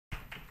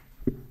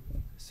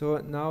So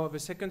now the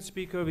second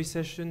speaker of this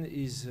session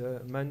is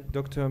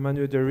Dr.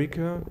 Manu de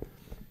Rycker,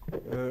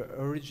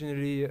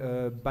 originally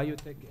a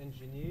biotech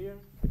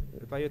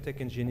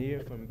engineer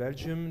from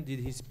Belgium, did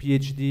his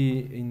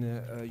PhD in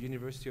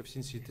University of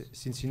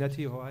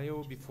Cincinnati,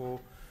 Ohio, before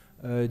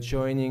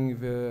joining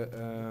the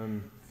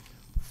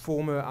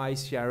former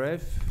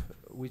ICRF,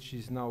 which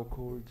is now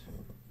called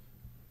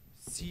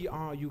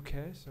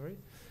CRUK, sorry.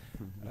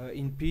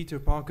 In Peter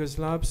Parker's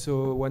lab,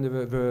 so one of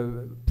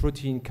the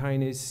protein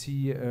kinase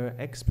C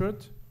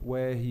expert,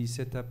 where he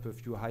set up a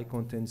few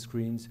high-content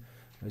screens.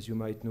 As you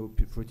might know,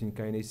 protein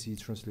kinase C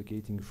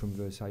translocating from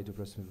the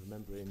cytoplasmic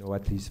membrane, or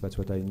at least that's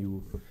what I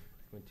knew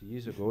 20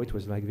 years ago. It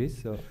was like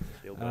this. So,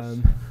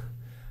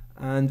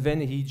 and then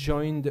he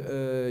joined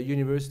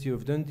University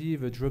of Dundee,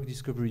 the drug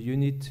discovery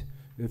unit,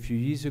 a few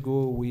years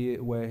ago,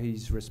 where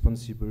he's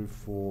responsible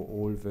for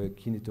all the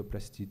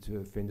Kinetoplastid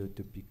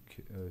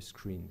phenotypic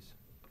screens.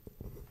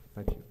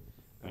 Thank you.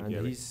 Thank and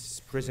you,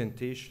 his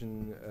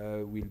presentation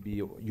will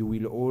be, you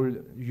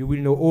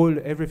will know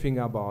everything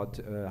about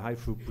high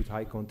throughput,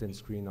 high content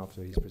screen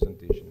after his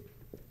presentation.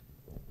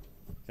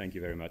 Thank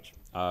you very much.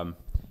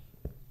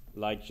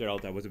 Like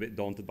Gerald, I was a bit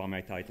daunted by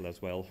my title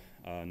as well,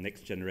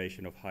 next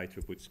generation of high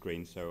throughput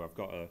screens. So I've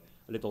got a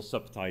little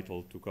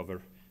subtitle to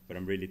cover what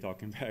I'm really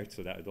talking about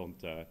so that I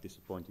don't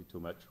disappoint you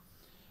too much.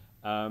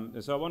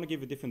 So I want to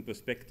give a different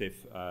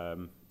perspective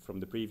from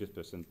the previous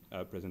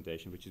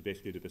presentation, which is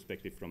basically the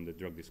perspective from the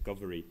drug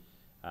discovery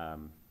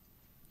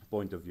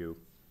point of view.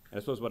 And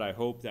I suppose what I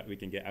hope that we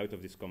can get out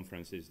of this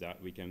conference is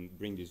that we can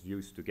bring these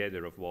views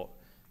together of what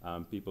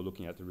people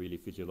looking at the really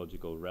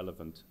physiological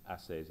relevant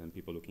assays and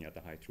people looking at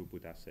the high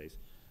throughput assays,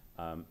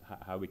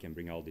 how we can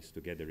bring all this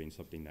together in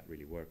something that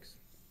really works.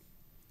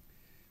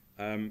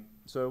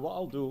 So what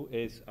I'll do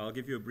is I'll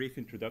give you a brief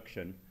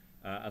introduction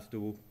as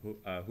to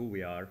who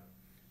we are,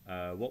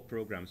 what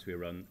programs we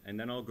run, and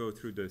then I'll go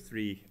through the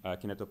three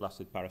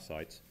kinetoplastid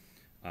parasites.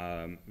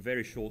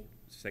 Very short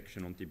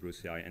section on T.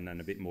 brucei, and then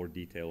a bit more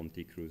detail on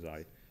T.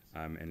 cruzi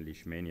and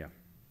Leishmania.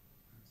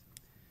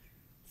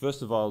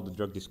 First of all, the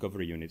drug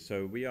discovery unit.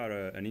 So we are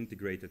an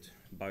integrated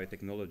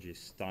biotechnology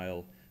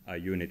style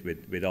unit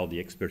with all the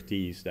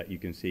expertise that you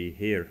can see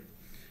here.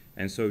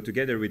 And so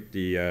together with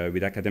the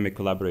with academic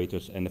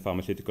collaborators and the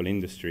pharmaceutical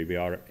industry, we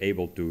are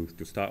able to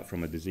start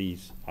from a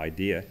disease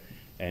idea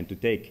and to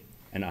take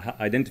and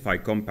identify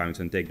compounds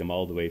and take them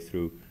all the way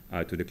through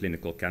to the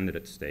clinical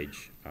candidate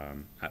stage,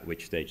 at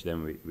which stage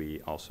then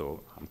we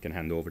also can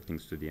hand over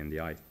things to the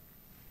NDI.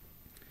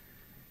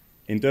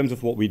 In terms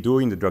of what we do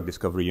in the drug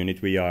discovery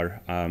unit, we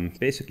are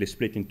basically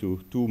split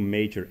into two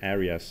major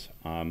areas.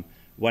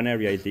 One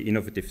area is the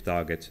innovative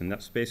targets, and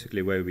that's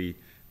basically where we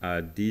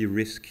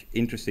de-risk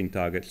interesting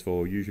targets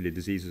for usually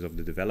diseases of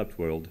the developed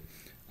world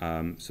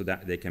so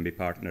that they can be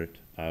partnered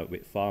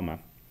with pharma.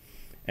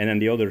 And then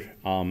the other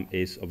arm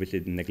is obviously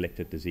the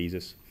neglected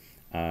diseases,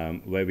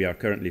 where we are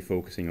currently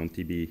focusing on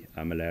TB,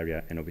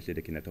 malaria, and obviously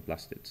the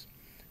kinetoplastids.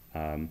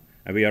 And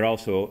we are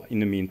also, in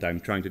the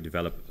meantime, trying to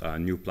develop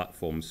new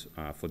platforms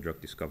for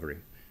drug discovery.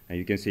 And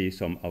you can see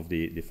some of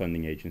the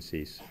funding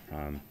agencies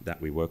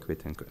that we work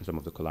with and some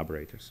of the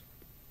collaborators.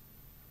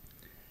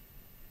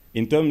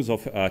 In terms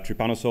of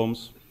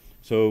trypanosomes,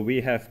 so we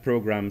have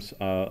programs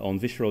on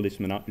visceral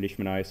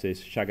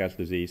leishmaniasis, Chagas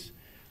disease,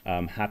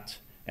 HAT,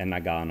 and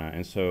Nagana.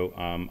 And so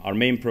our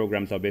main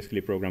programs are basically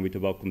a program with the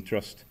Wellcome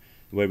Trust,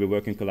 where we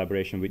work in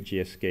collaboration with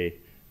GSK,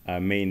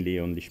 mainly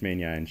on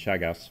Leishmania and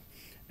Chagas,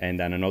 and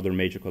then another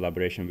major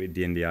collaboration with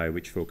the NDI,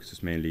 which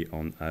focuses mainly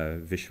on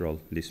visceral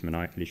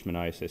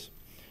leishmaniasis.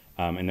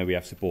 And then we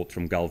have support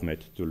from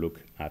GalvMed to look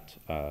at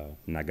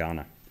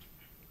Nagana.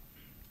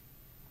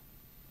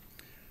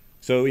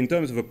 So in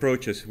terms of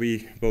approaches,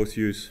 we both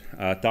use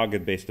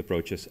target-based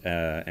approaches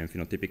and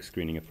phenotypic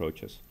screening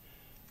approaches.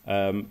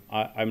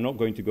 I'm not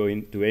going to go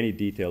into any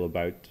detail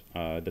about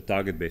the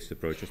target-based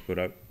approaches, but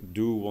I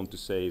do want to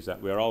say is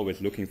that we're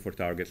always looking for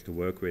targets to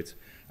work with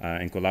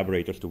and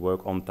collaborators to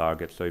work on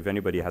targets. So if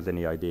anybody has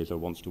any ideas or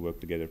wants to work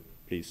together,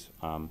 please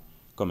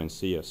come and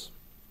see us.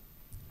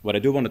 What I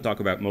do want to talk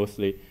about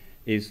mostly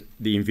is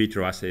the in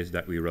vitro assays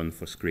that we run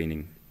for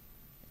screening.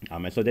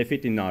 And so they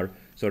fit in our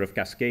sort of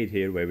cascade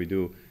here, where we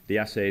do the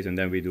assays and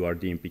then we do our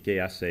DMPK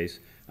assays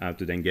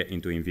to then get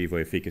into in vivo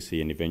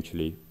efficacy and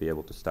eventually be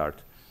able to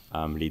start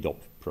lead-up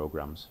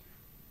programs.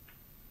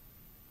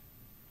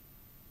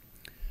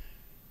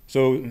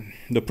 So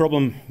the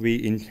problem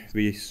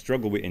we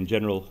struggle with in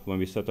general when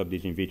we set up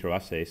these in vitro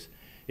assays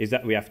is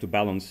that we have to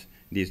balance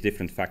these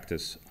different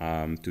factors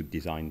to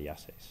design the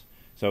assays.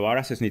 So our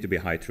assays need to be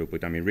high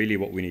throughput. I mean, really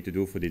what we need to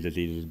do for these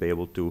diseases is be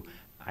able to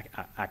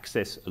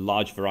access a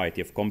large variety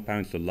of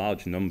compounds, so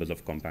large numbers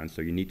of compounds,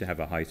 so you need to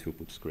have a high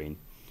throughput screen.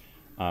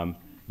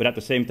 But at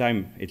the same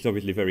time, it's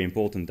obviously very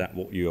important that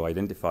what you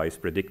identify is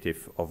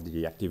predictive of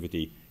the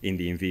activity in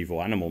the in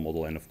vivo animal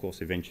model and, of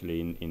course, eventually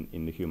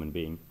in the human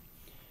being.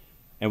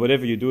 And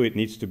whatever you do, it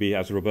needs to be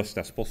as robust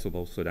as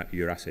possible so that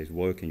your assays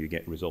work and you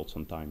get results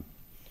on time.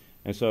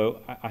 And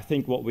so I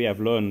think what we have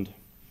learned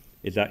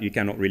is that you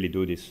cannot really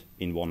do this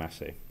in one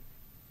assay.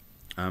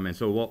 And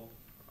so what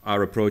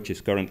our approach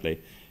is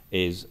currently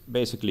is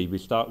basically we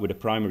start with a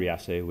primary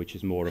assay, which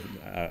is more of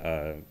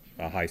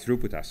a high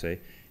throughput assay,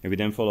 and we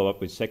then follow up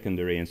with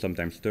secondary and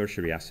sometimes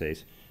tertiary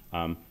assays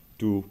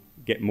to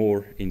get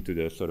more into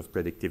the sort of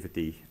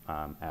predictivity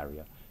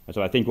area. And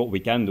so I think what we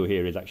can do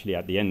here is actually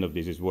at the end of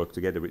this is work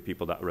together with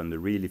people that run the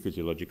really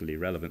physiologically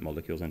relevant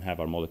molecules and have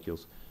our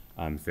molecules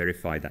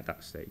verified at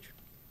that stage.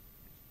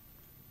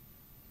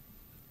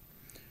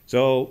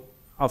 So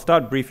I'll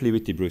start briefly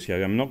with the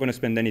Brucei. I'm not going to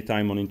spend any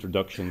time on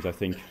introductions. I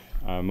think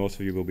most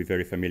of you will be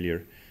very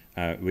familiar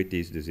with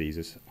these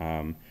diseases.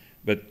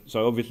 But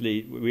so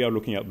obviously we are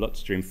looking at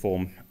bloodstream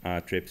form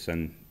trips,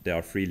 and they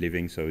are free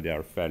living, so they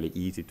are fairly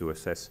easy to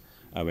assess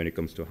when it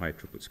comes to high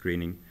throughput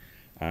screening.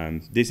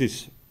 This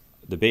is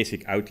the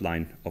basic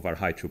outline of our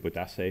high throughput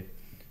assay.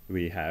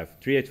 We have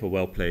 3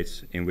 well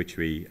plates in which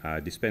we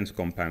dispense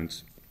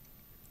compounds.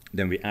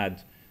 Then we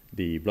add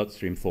the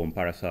bloodstream form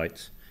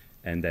parasites,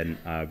 and then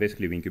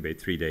basically we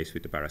incubate 3 days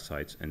with the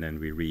parasites, and then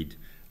we read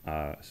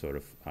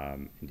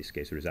in this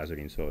case,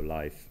 resazarine, so a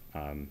live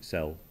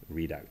cell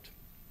readout.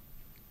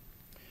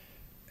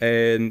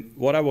 And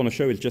what I want to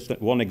show is just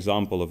one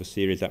example of a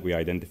series that we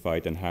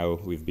identified and how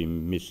we've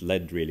been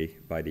misled really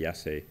by the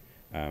assay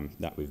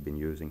that we've been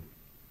using.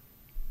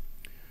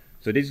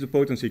 So this is the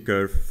potency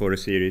curve for a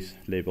series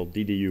labeled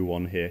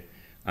DDU1 here,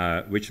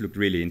 which looked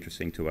really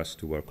interesting to us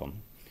to work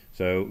on.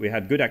 So we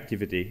had good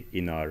activity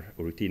in our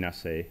routine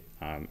assay,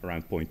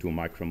 around 0.2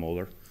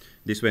 micromolar.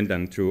 This went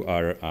then through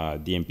our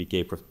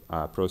DMPK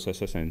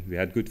processes, and we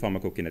had good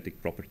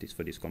pharmacokinetic properties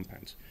for these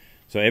compounds.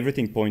 So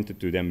everything pointed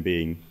to them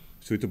being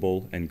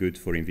suitable and good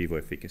for in vivo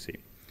efficacy.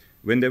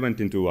 When they went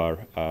into our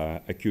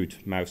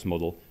acute mouse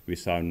model, we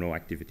saw no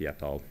activity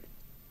at all.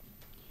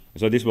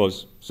 So this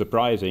was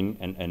surprising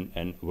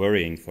and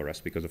worrying for us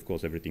because, of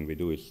course, everything we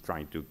do is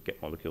trying to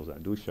get molecules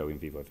that do show in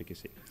vivo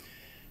efficacy.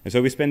 And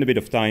so we spent a bit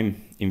of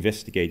time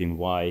investigating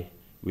why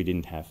we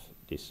didn't have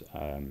this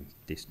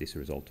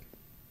result.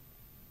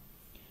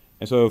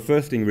 And so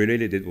first thing we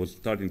really did was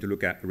starting to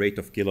look at rate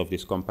of kill of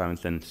these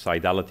compounds and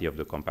sidality of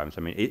the compounds.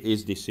 I mean,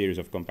 is this series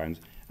of compounds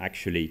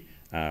actually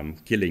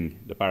killing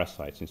the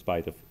parasites in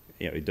spite of,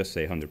 it does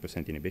say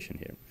 100% inhibition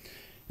here.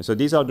 And so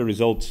these are the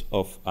results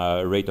of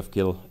a rate of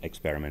kill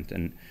experiment.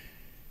 And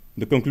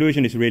the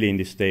conclusion is really in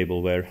this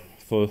table where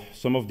for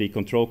some of the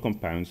control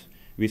compounds,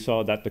 we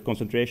saw that the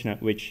concentration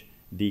at which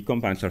the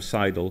compounds are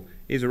cidal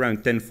is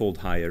around 10-fold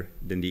higher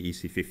than the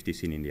EC50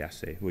 seen in the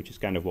assay, which is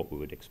kind of what we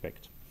would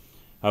expect.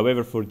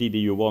 However, for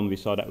DDU1, we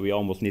saw that we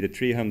almost needed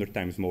 300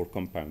 times more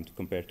compound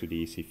compared to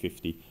the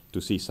EC50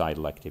 to see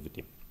cidal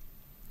activity.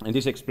 And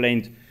this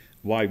explained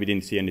why we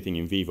didn't see anything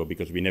in vivo,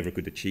 because we never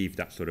could achieve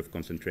that sort of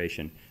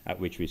concentration at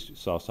which we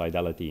saw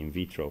cidality in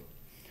vitro.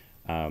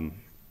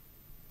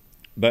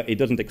 But it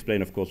doesn't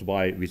explain, of course,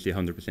 why we see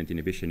 100%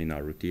 inhibition in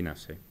our routine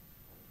assay.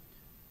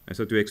 And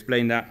so to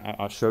explain that,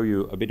 I'll show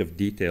you a bit of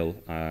detail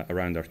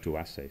around our two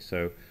assays.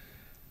 So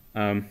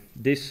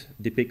this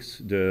depicts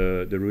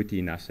the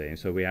routine assay. And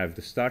so we have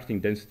the starting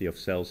density of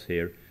cells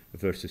here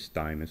versus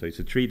time. And so it's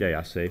a 3-day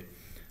assay.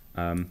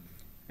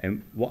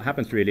 And what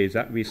happens really is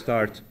that we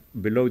start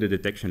below the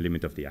detection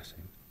limit of the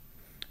assay.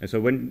 And so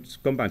when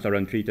compounds are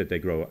untreated, they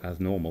grow as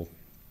normal.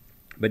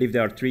 But if they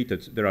are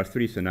treated, there are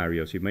 3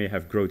 scenarios. You may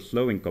have growth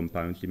slowing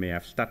compounds, you may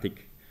have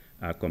static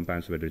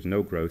compounds where there's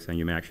no growth, and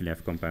you may actually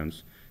have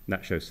compounds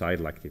that show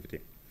cidal activity.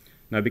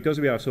 Now, because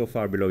we are so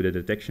far below the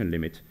detection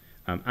limit,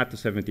 at the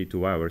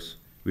 72 hours,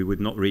 we would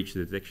not reach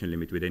the detection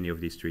limit with any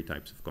of these 3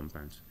 types of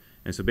compounds.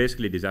 And so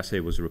basically this assay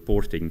was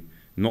reporting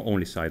not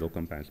only cidal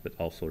compounds, but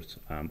all sorts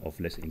of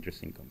less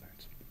interesting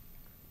compounds.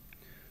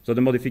 So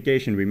the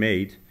modification we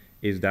made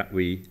is that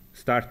we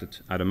started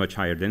at a much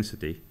higher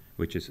density,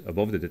 which is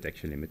above the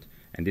detection limit,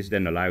 and this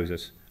then allows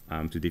us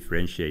to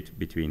differentiate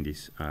between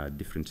these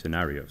different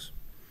scenarios.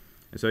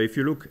 And so if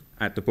you look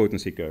at the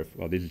potency curve,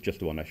 well, this is just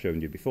the one I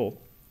showed you before,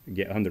 you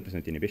get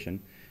 100%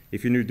 inhibition.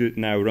 If you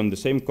now run the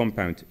same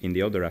compound in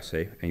the other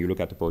assay, and you look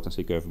at the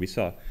potency curve, we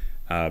saw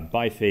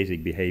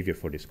biphasic behavior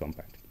for this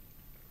compound.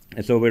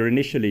 And so we're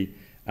initially,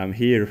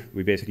 here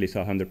we basically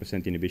saw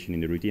 100% inhibition in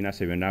the routine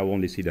assay. We now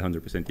only see the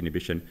 100%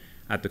 inhibition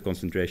at the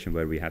concentration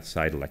where we had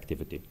cidal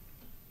activity.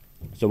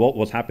 So what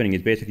was happening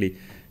is basically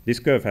this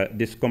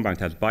compound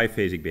has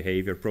biphasic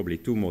behavior, probably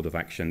 2 mode of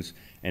actions,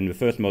 and the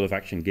first mode of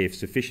action gave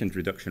sufficient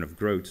reduction of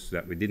growth so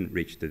that we didn't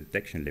reach the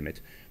detection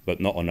limit, but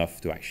not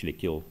enough to actually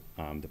kill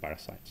the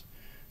parasites.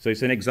 So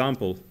it's an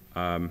example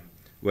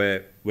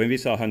where when we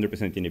saw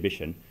 100%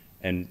 inhibition,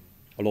 and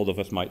a lot of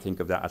us might think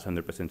of that as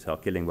 100% cell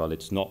killing. Well,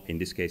 it's not. In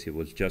this case, it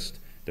was just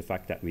the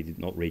fact that we did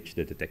not reach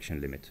the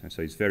detection limit. And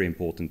so it's very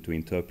important to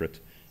interpret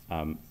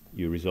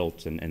your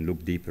results and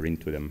look deeper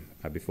into them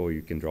before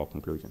you can draw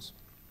conclusions.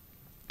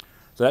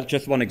 So that's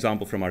just one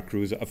example from our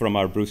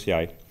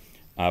Brucei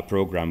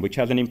program, which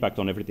has an impact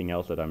on everything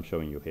else that I'm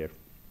showing you here.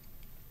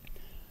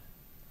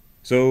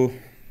 So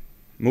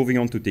moving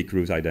on to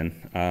T-Cruzi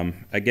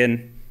then.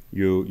 Again,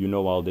 you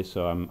know all this,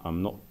 so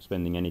I'm not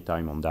spending any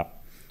time on that.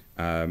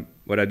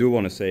 What I do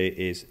want to say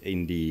is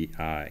in the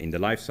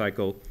life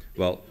cycle,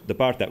 well, the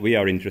part that we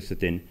are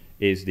interested in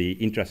is the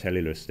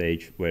intracellular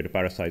stage where the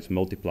parasites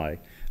multiply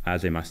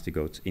as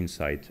mastigotes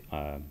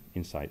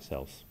inside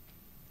cells.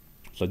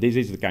 So this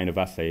is the kind of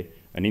assay,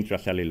 an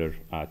intracellular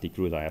T.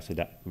 cruzi assay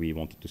that we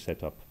wanted to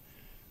set up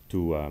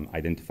to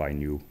identify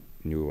new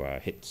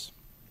hits.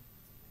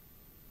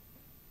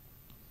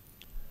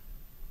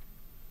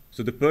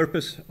 So the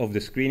purpose of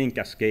the screening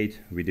cascade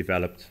we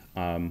developed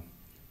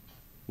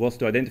was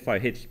to identify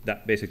hits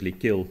that basically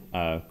kill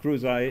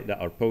cruzi, that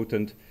are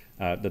potent,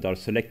 that are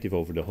selective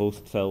over the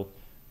host cell,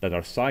 that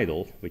are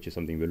cidal, which is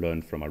something we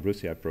learned from our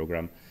Russia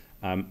program.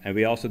 And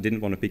we also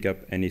didn't want to pick up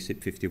any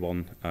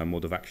CYP51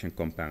 mode of action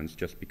compounds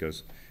just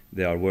because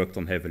they are worked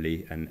on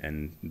heavily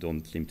and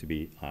don't seem to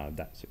be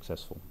that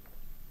successful.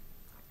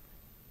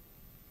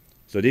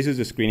 So this is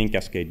the screening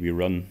cascade we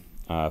run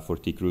for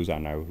T.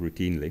 cruzi now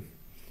routinely.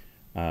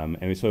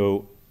 And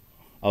so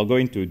I'll go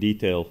into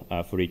detail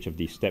for each of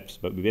these steps,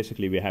 but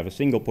we have a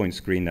single point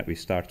screen that we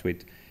start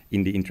with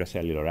in the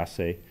intracellular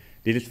assay.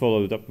 This is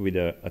followed up with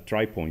a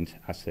tri-point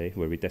assay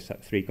where we test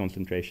at 3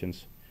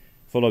 concentrations,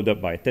 followed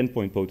up by a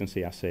 10-point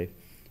potency assay,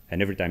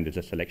 and every time there's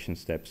a selection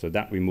step. So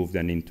that we move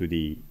then into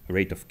the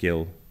rate of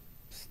kill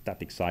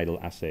static cidal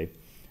assay,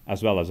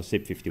 as well as a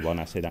CYP51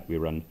 assay that we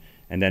run.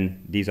 And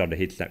then these are the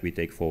hits that we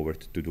take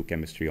forward to do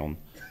chemistry on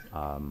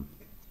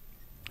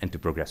and to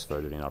progress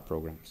further in our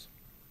programs.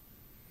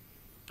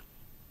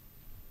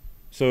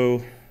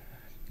 So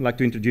I'd like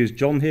to introduce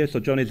John here. So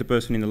John is the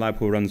person in the lab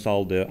who runs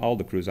all the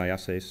cruzi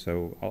assays.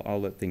 So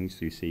all the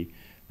things you see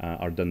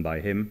are done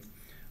by him.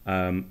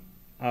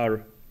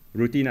 Our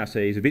routine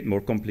assay is a bit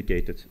more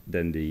complicated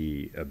than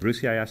the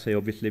Brucei assay,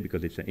 obviously,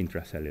 because it's an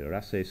intracellular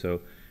assay.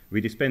 So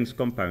we dispense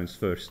compounds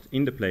first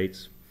in the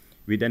plates.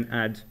 We then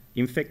add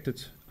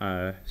infected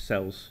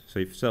cells. So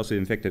if cells are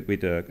infected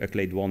with a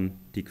clade 1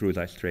 T.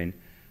 cruzi strain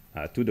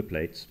to the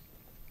plates,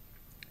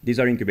 these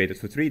are incubated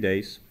for 3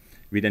 days.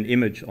 We then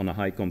image on a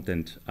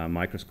high-content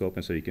microscope,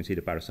 and so you can see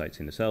the parasites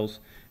in the cells.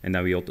 And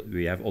then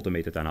we have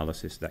automated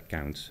analysis that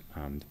counts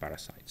the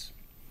parasites.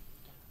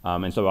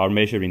 And so our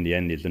measure in the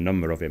end is the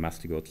number of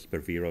mastigotes per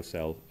viro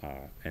cell,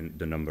 and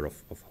the number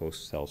of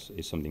host cells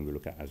is something we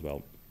look at as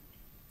well.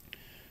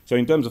 So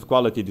in terms of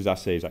quality, this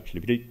assay is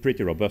actually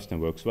pretty robust and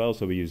works well.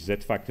 So we use Z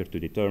factor to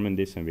determine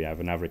this, and we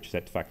have an average Z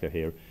factor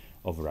here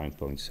of around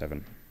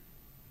 0.7.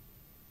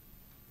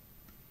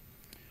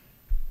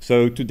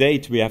 So to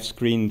date, we have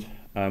screened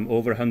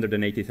over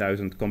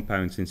 180,000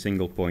 compounds in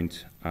single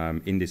point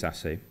in this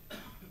assay.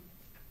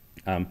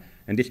 And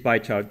this pie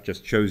chart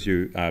just shows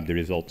you the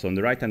results. On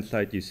the right-hand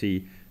side, you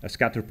see a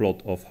scatter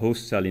plot of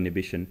host cell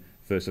inhibition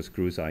versus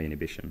cruzi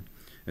inhibition.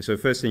 And so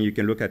the first thing you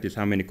can look at is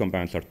how many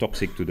compounds are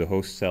toxic to the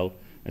host cell.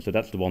 And so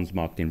that's the ones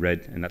marked in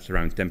red, and that's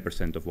around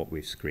 10% of what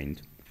we've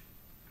screened.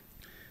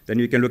 Then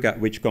you can look at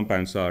which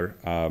compounds are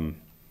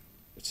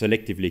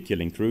selectively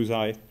killing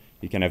cruzi.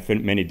 You can have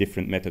many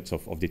different methods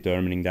of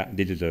determining that.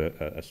 This is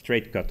a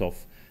straight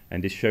cutoff,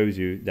 and this shows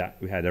you that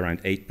we had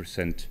around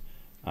 8%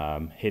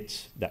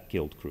 hits that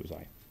killed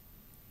cruzi.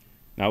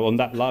 Now, on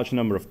that large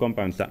number of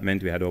compounds, that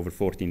meant we had over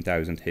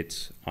 14,000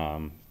 hits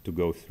to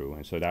go through,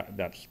 and so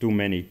that's too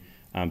many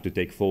to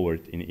take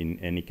forward in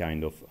any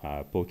kind of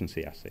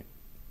potency assay.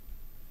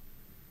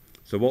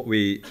 So what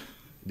we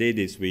did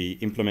is we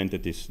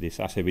implemented this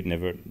assay we'd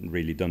never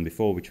really done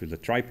before, which was a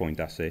tri-point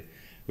assay,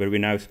 where we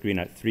now screen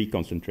at 3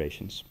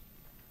 concentrations.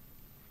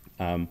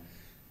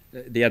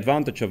 The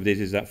advantage of this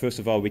is that, first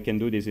of all, we can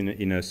do this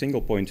in a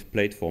single point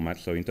plate format.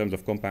 So in terms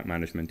of compound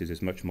management, this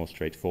is much more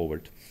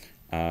straightforward.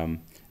 And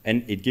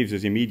it gives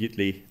us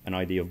immediately an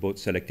idea of both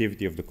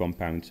selectivity of the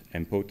compound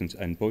and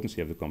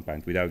potency of the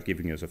compound without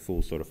giving us a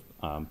full sort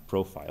of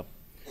profile.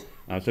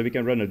 So we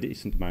can run a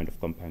decent amount of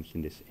compounds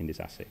in this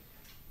assay.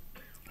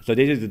 So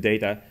this is the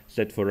data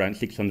set for around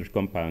 600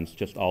 compounds,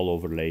 just all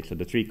overlaid. So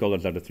the 3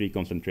 colors are the 3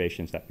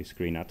 concentrations that we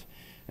screen at.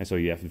 And so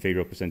you have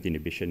 0%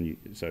 inhibition.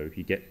 So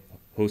you get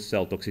host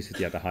cell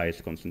toxicity at the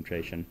highest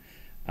concentration,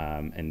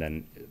 and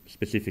then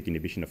specific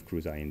inhibition of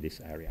cruzi in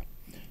this area.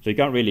 So you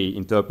can't really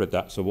interpret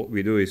that. So what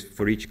we do is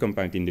for each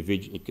compound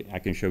I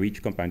can show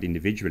each compound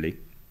individually.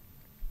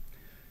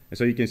 And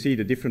so you can see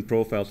the different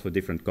profiles for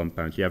different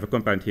compounds. You have a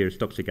compound here is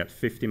toxic at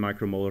 50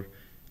 micromolar,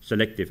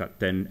 selective at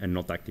 10, and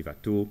not active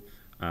at 2.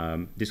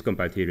 This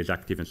compound here is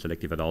active and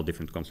selective at all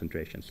different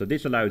concentrations. So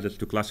this allows us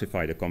to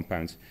classify the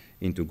compounds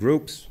into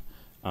groups.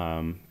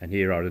 And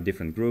here are the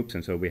different groups.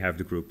 And so we have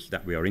the groups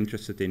that we are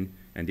interested in.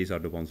 And these are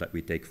the ones that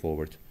we take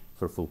forward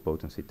for full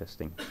potency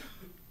testing.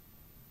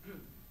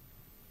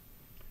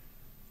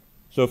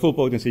 So full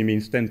potency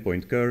means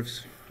 10-point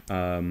curves.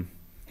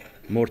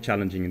 More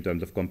challenging in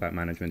terms of compound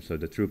management. So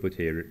the throughput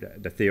here,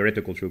 the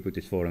theoretical throughput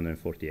is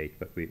 448,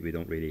 but we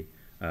don't really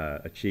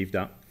achieve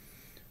that.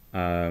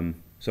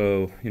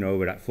 So,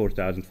 we're at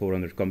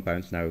 4,400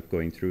 compounds now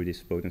going through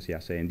this potency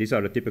assay. And these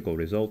are the typical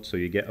results. So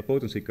you get a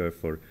potency curve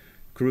for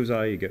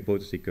cruzi, you get a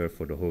potency curve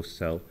for the host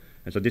cell.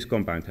 And so this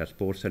compound has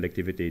poor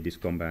selectivity. This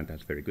compound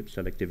has very good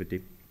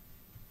selectivity.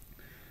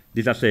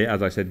 This assay,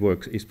 as I said,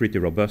 is pretty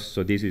robust.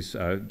 So this is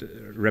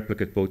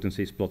replicate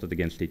potencies plotted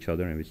against each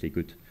other, and we see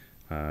good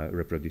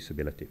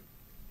reproducibility.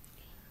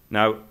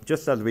 Now,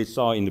 just as we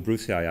saw in the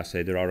Brucei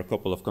assay, there are a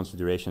couple of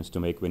considerations to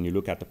make when you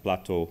look at the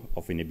plateau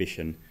of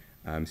inhibition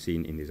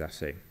seen in this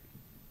assay.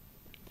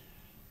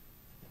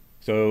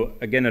 So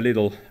again, a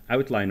little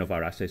outline of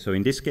our assay. So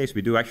in this case,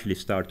 we do actually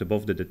start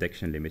above the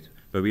detection limit,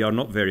 but we are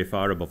not very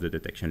far above the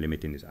detection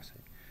limit in this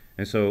assay.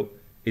 And so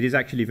it is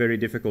actually very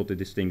difficult to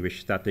distinguish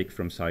static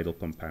from cidal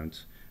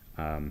compounds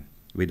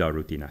with our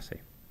routine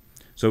assay.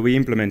 So we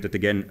implemented,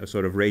 again, a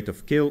sort of rate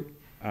of kill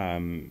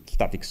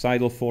static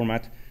cidal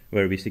format,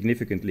 where we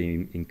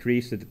significantly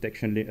increase the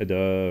detection,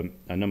 the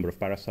number of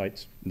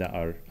parasites that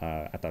are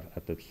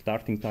at the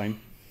starting time.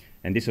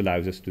 And this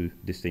allows us to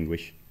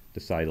distinguish the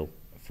cidal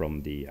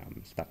from the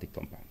static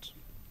compounds.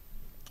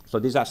 So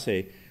this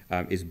assay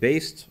is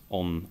based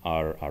on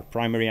our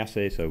primary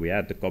assay, so we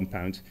add the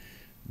compounds.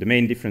 The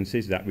main difference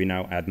is that we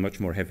now add much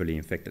more heavily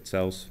infected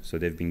cells, so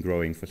they've been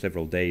growing for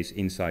several days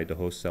inside the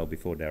host cell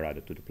before they're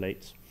added to the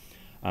plates.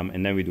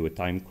 And then we do a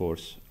time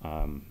course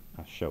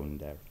as shown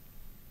there.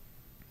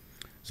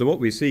 So what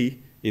we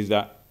see is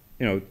that,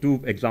 you know,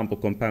 two example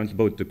compounds,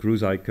 both the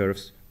Brucei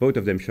curves, both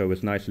of them show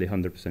us nicely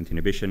 100%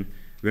 inhibition.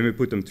 When we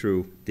put them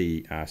through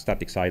the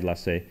static cidal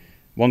assay,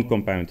 one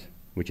compound,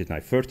 which is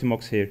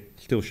nifurtimox here,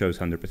 still shows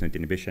 100%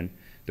 inhibition.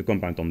 The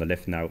compound on the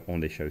left now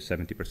only shows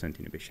 70%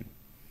 inhibition.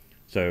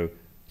 So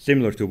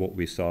similar to what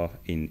we saw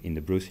in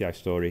the Brucei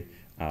story,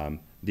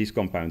 these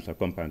compounds are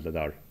compounds that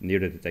are near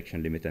the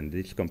detection limit, and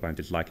this compound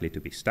is likely to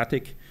be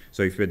static.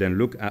 So if we then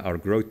look at our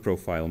growth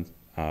profile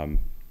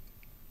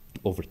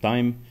over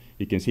time,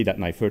 you can see that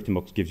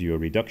nifurtimox gives you a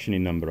reduction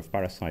in number of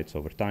parasites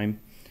over time.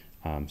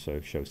 So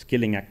it shows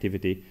killing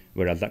activity,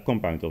 whereas that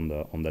compound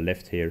on the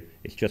left here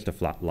is just a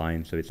flat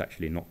line, so it's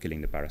actually not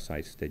killing the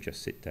parasites, they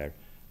just sit there.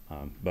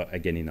 But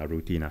again, in our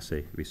routine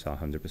assay, we saw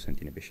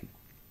 100% inhibition.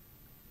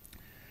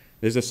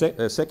 There's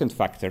a second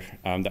factor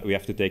that we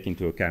have to take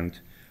into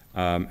account,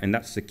 and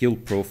that's the kill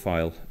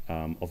profile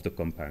of the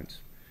compounds.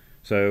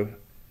 So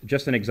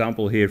just an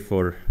example here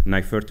for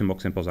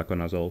nifurtimox and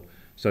posaconazole.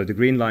 So the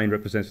green line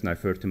represents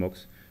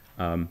nifurtimox,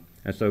 and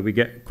so we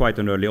get quite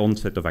an early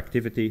onset of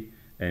activity,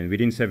 and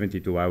within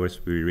 72 hours,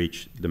 we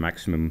reach the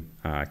maximum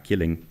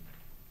killing.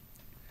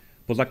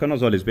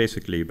 Posaconazole is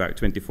basically about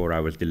 24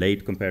 hours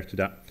delayed compared to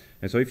that.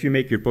 And so if you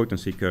make your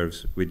potency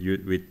curves with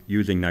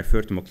using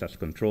nifurtimox as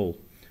control,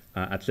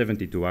 at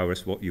 72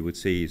 hours, what you would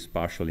see is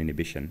partial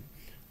inhibition.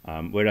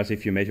 Whereas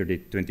if you measured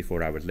it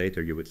 24 hours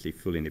later, you would see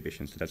full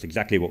inhibition. So that's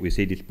exactly what we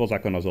see. This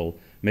posaconazole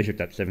measured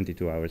at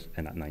 72 hours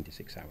and at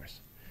 96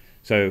 hours.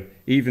 So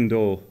even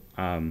though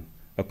a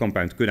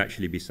compound could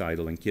actually be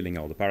cidal and killing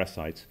all the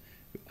parasites,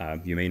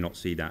 you may not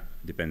see that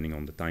depending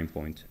on the time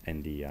point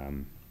and the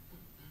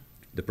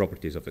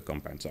properties of the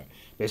compound. So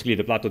basically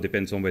the plateau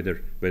depends on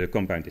whether the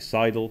compound is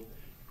cidal,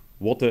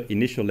 what the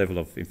initial level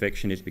of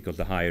infection is, because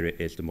the higher it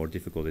is, the more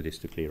difficult it is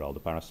to clear all the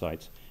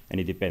parasites, and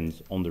it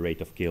depends on the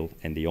rate of kill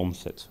and the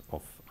onset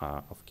of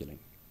killing.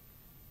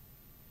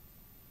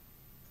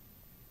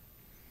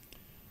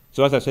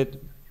 So as I said,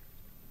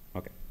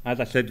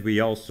 we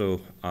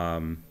also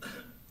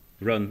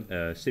run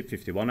a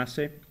CYP51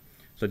 assay.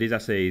 So this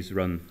assay is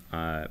run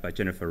by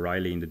Jennifer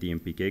Riley in the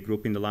DMPK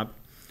group in the lab.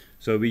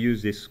 So we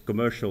use this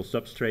commercial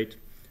substrate,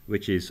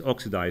 which is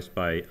oxidized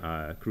by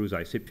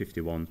Brucei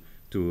CYP51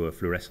 to a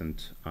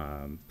fluorescent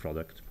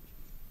product.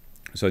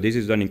 So this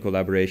is done in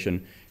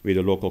collaboration with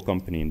a local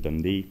company in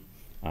Dundee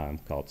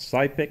called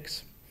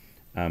Cypex.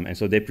 And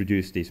so they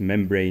produce these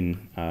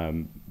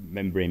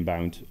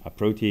membrane-bound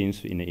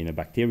proteins in a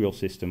bacterial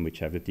system which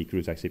have the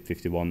Brucei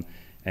CYP51,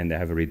 and they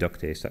have a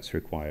reductase that's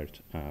required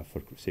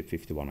for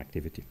CYP51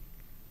 activity.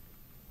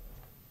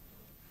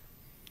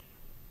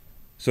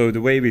 So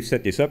the way we've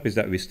set this up is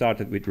that we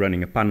started with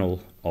running a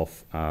panel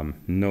of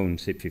known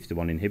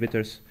CYP51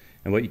 inhibitors.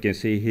 And what you can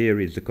see here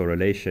is the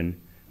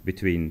correlation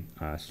between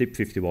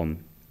CYP51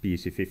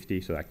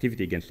 PEC50, so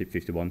activity against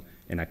CYP51,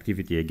 and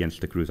activity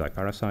against the Brucei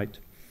parasite.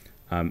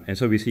 And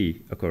so we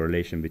see a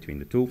correlation between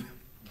the two.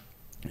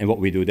 And what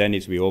we do then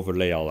is we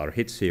overlay all our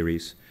hit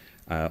series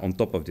on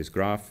top of this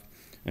graph.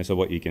 And so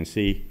what you can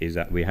see is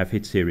that we have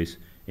hit series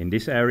in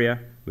this area,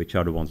 which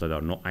are the ones that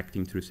are not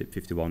acting through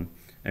CYP51,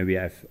 and we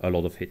have a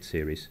lot of hit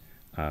series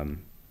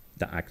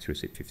that act through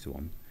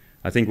CYP51.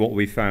 I think what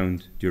we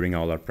found during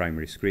all our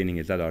primary screening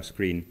is that our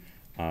screen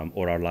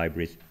or our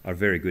libraries are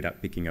very good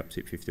at picking up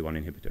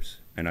CYP51 inhibitors.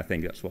 And I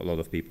think that's what a lot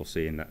of people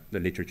see, in that the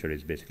literature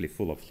is basically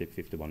full of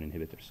CYP51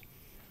 inhibitors.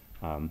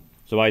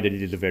 So either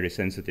it is a very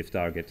sensitive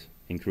target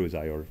in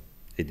Brucei, or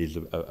it is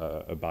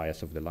a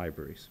bias of the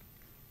libraries.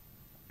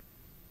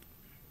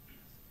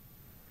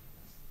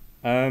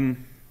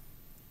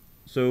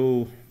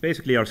 So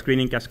basically our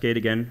screening cascade,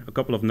 again, a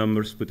couple of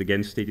numbers put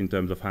against it in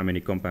terms of how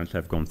many compounds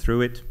have gone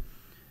through it.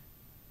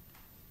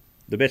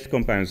 The best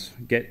compounds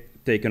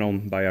get taken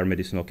on by our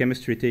medicinal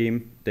chemistry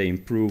team. They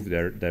improve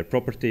their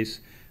properties,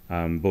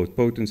 both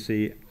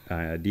potency,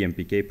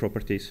 DMPK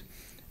properties.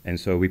 And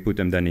so we put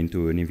them then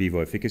into an in vivo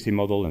efficacy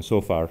model. And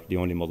so far, the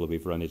only model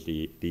we've run is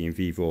the in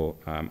vivo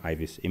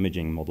IVIS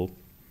imaging model.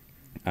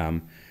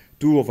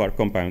 Two of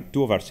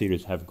our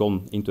series have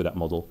gone into that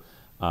model,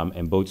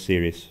 and both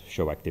series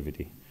show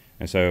activity.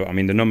 And so, I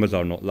mean, the numbers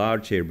are not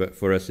large here, but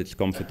for us it's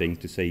comforting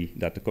to see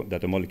that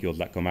the molecules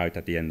that come out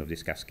at the end of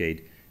this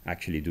cascade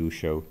actually do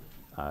show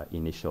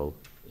initial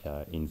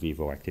in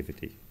vivo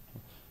activity.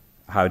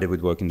 How they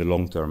would work in the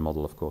long-term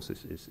model, of course,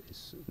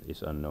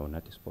 is unknown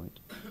at this point.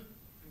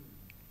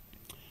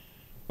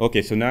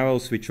 Okay, so now I'll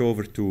switch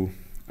over to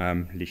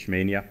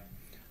leishmania.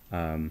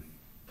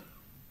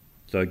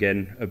 So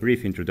again, a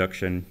brief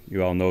introduction.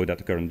 You all know that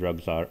the current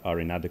drugs are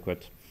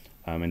inadequate,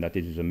 and that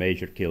this is a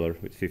major killer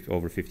with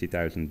over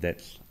 50,000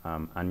 deaths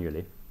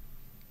annually.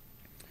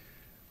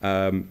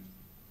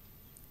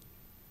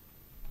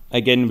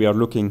 Again, we are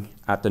looking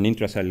at an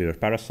intracellular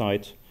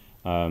parasite,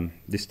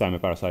 this time a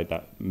parasite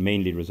that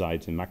mainly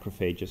resides in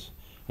macrophages.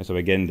 And so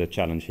again, the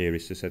challenge here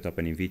is to set up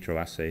an in vitro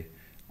assay,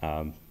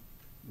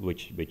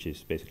 which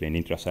is basically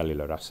an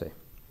intracellular assay.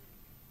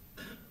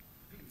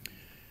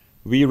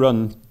 We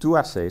run 2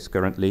 assays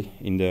currently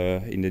in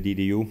the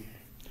DDU.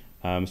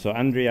 So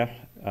Andrea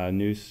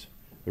Nuss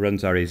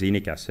runs our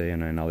azenic assay,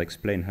 and I'll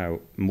explain how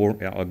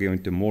I'll go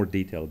into more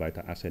detail about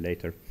that assay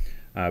later.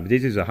 But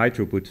this is a high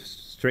throughput,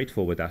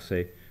 straightforward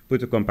assay. Put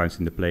the compounds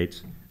in the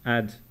plates,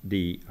 add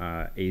the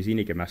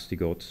azenic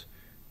mastigotes,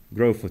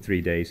 grow for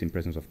 3 days in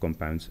presence of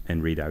compounds,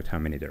 and read out how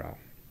many there are.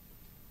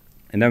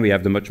 And then we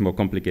have the much more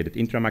complicated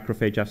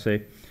intramacrophage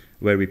assay,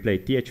 where we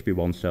plate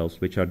THP1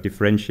 cells, which are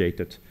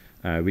differentiated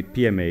with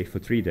PMA for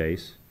 3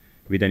 days.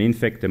 We then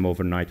infect them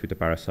overnight with the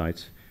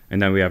parasites,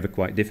 and then we have a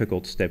quite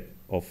difficult step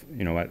of,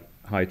 at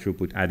high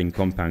throughput, adding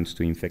compounds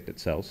to infected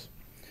cells.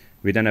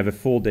 We then have a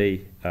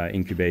 4-day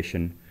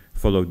incubation,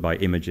 followed by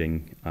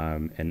imaging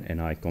and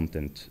high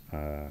content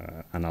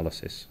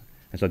analysis.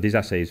 And so this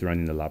assay is run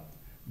in the lab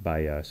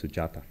by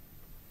Sujata.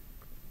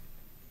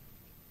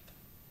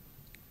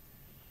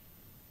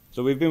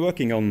 So we've been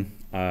working on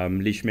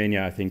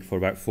leishmania, I think, for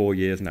about 4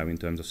 years now in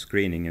terms of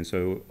screening. And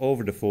so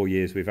over the 4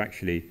 years, we've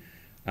actually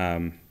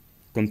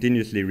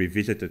continuously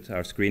revisited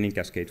our screening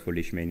cascade for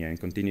leishmania and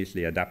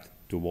continuously adapted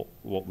to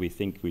what we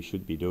think we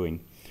should be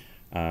doing,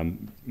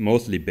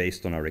 mostly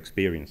based on our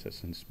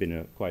experiences. And it's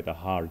been quite a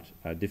hard,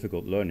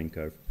 difficult learning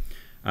curve.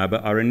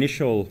 But our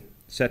initial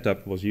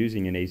setup was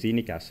using an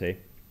azenic assay,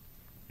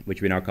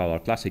 which we now call our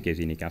classic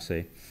azenic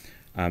assay,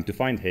 to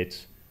find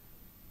hits,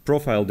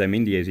 profile them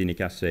in the azenic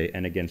assay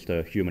and against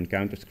a human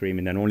counter screen,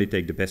 and then only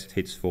take the best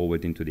hits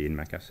forward into the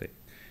INMAC assay.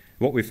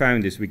 What we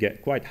found is we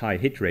get quite high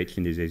hit rates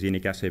in this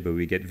azenic assay, but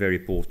we get very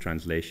poor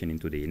translation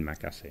into the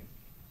INMAC assay.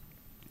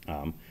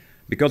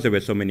 Because there were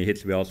so many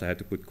hits, we also had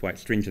to put quite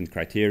stringent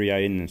criteria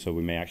in, and so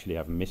we may actually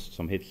have missed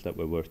some hits that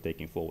were worth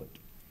taking forward.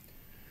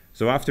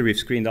 So after we've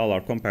screened all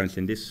our compounds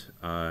in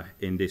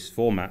this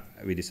format,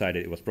 we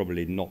decided it was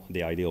probably not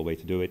the ideal way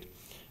to do it.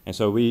 And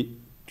so we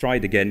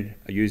tried again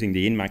using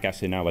the INMAC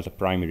assay now as a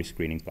primary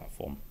screening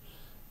platform.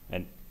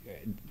 And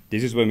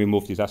this is when we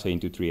moved this assay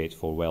into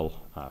 384-well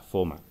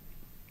format.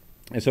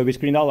 And so we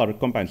screened all our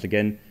compounds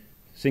again,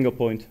 single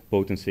point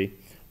potency,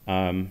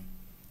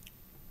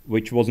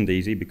 which wasn't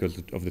easy because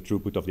of the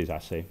throughput of this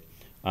assay.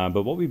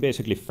 But what we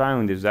basically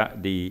found is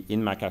that the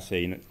INMAC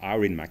assay,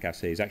 our INMAC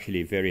assay, is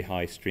actually a very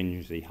high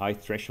stringency, high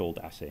threshold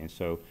assay. And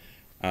so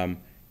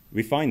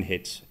we find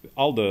hits.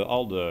 All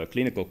the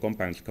clinical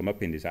compounds come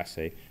up in this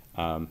assay,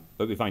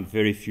 but we find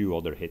very few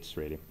other hits,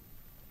 really.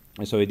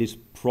 And so it is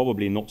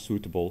probably not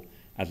suitable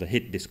as a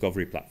hit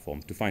discovery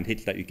platform to find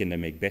hits that you can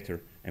then make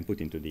better and put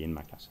into the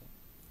INMAC assay.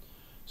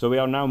 So we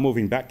are now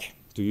moving back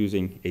to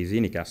using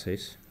azenic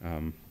assays,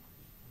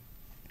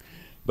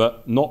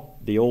 but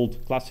not the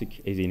old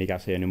classic azenic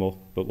assay anymore,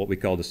 but what we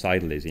call the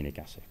cidal azenic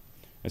assay.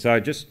 And so I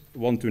just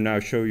want to now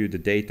show you the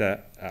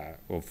data,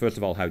 well, first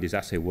of all, how this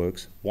assay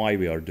works, why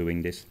we are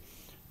doing this,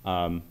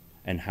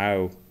 and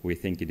how we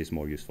think it is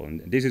more useful.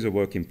 And this is a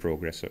work in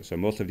progress, so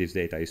most of this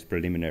data is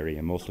preliminary,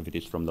 and most of it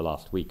is from the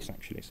last weeks,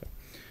 actually. So,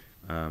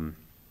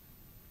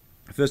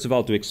 first of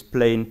all, to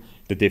explain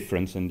the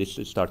difference, and this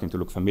is starting to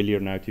look familiar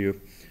now to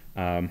you,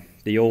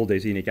 the old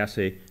azenic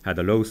assay had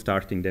a low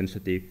starting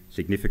density,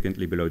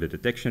 significantly below the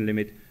detection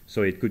limit,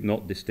 so it could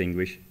not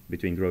distinguish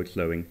between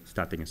growth-slowing,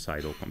 static, and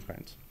cidal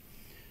compounds.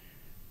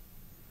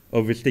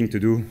 Obvious thing to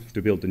do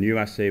to build the new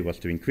assay was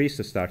to increase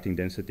the starting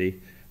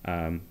density,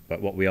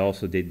 but what we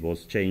also did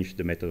was change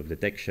the method of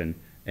detection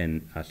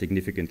and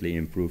significantly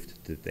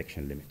improved the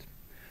detection limit.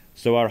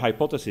 So our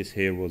hypothesis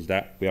here was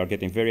that we are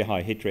getting very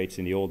high hit rates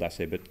in the old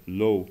assay, but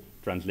low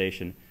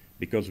translation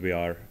because we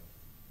are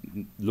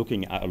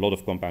looking at a lot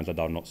of compounds that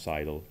are not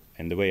cidal.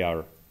 And the way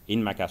our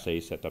INMAC assay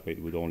is set up,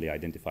 it would only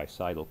identify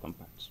cidal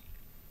compounds.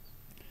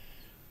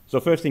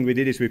 So first thing we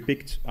did is we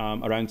picked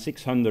around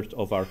 600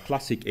 of our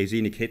classic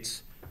azenic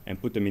hits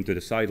and put them into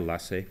the cidal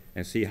assay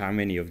and see how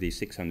many of these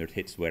 600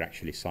 hits were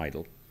actually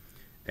cidal.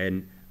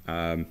 And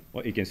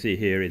what you can see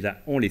here is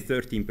that only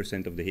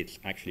 13% of the hits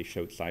actually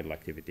showed cidal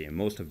activity, and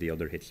most of the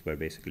other hits were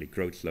basically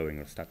growth-slowing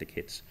or static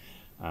hits,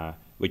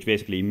 which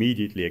basically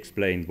immediately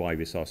explained why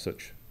we saw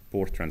such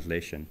poor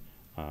translation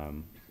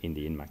in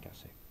the INMAC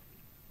assay.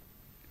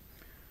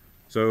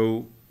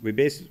 So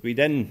we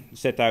then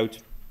set out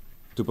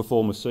to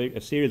perform a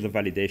series of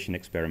validation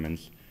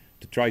experiments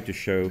to try to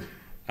show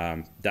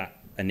that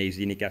an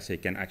azenic assay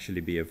can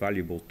actually be a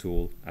valuable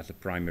tool as a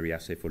primary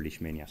assay for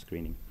Leishmania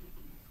screening.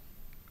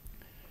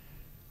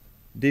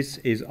 This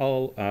is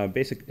all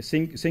basic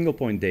single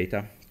point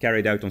data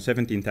carried out on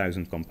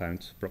 17,000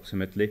 compounds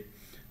approximately,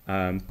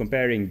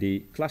 comparing the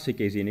classic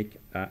azenic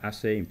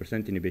assay in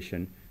percent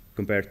inhibition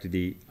compared to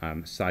the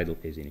Seidel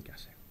azenic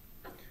assay.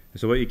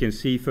 So what you can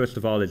see first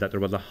of all is that there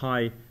was a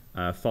high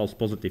false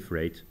positive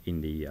rate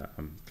in the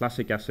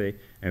classic assay,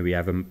 and we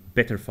have a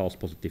better false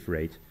positive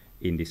rate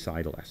in the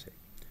Seidel assay.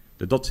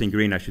 The dots in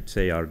green, I should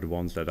say, are the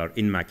ones that are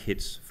INMAC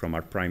hits from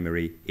our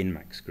primary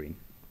INMAC screen.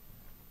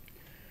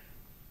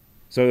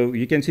 So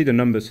you can see the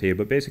numbers here,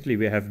 but basically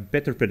we have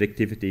better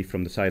predictivity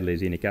from the Seidel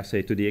azenic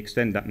assay to the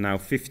extent that now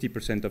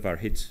 50% of our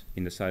hits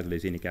in the Seidel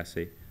azenic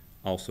assay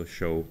also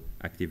show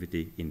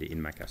activity in the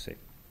INMAC assay.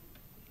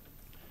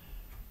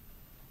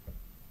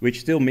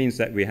 Which still means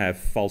that we have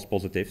false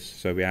positives.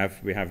 So we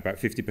have about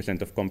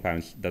 50% of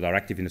compounds that are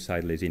active in the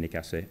Seidel azenic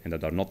assay and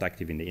that are not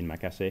active in the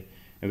INMAC assay.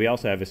 And we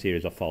also have a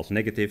series of false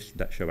negatives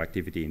that show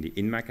activity in the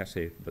INMAC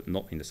assay, but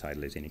not in the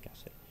Seidel azenic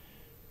assay.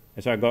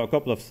 And so I've got a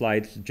couple of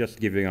slides just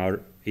giving our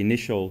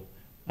initial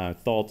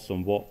thoughts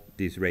on what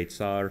these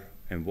rates are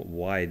and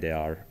why they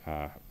are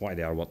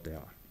what they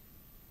are.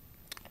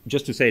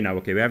 Just to say now,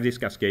 okay, we have this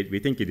cascade, we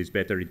think it is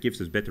better, it gives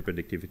us better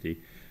predictivity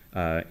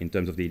in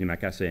terms of the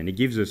INMAC assay, and it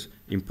gives us,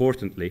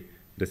 importantly,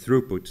 the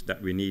throughput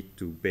that we need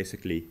to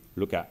basically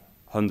look at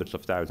hundreds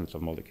of thousands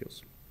of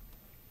molecules.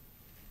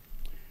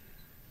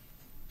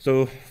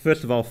 So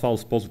first of all,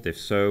 false positives.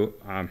 So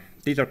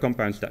these are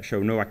compounds that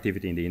show no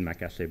activity in the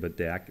INMAC assay, but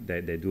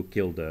they do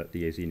kill the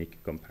azenic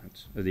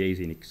compounds, the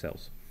azenic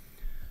cells.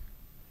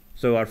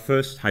 So our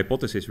first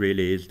hypothesis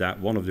really is that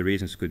one of the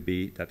reasons could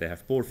be that they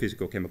have poor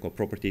physicochemical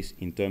properties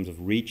in terms of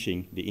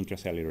reaching the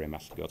intracellular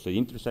hemasticode. So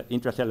the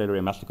intracellular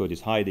hemasticode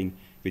is hiding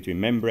between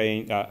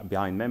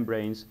behind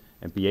membranes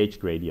and pH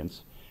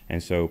gradients,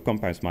 and so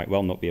compounds might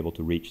well not be able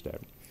to reach there.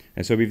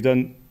 And so we've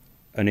done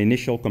an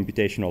initial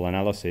computational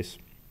analysis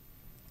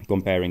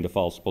comparing the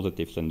false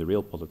positives and the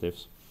real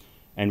positives,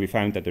 and we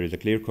found that there is a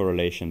clear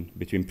correlation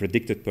between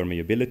predicted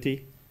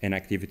permeability and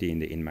activity in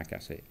the INMAC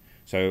assay.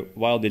 So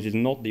while this is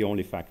not the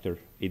only factor,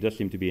 it does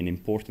seem to be an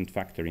important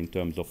factor in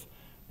terms of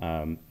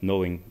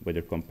knowing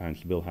whether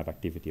compounds will have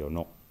activity or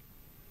not.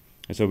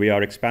 And so we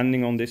are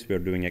expanding on this. We're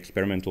doing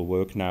experimental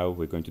work now.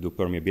 We're going to do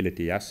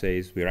permeability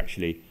assays. We're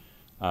actually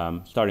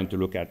starting to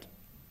look at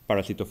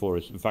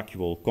parasitophorus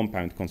vacuole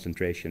compound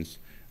concentrations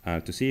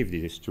to see if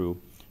this is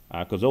true.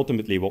 Because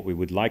ultimately what we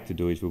would like to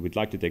do is we would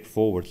like to take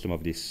forward some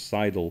of these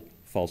Seidel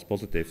false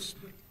positives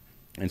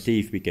and see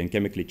if we can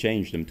chemically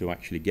change them to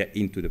actually get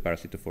into the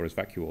parasitophorus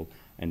vacuole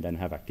and then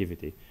have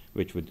activity,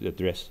 which would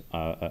address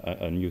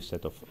a new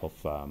set of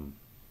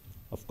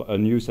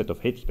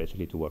hits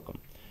basically to work on.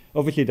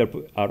 Obviously, there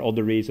are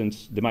other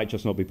reasons. They might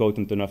just not be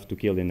potent enough to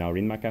kill in our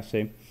INMAC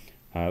assay,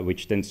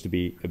 which tends to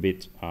be a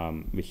bit,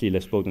 we see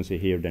less potency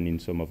here than in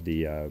some of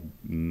the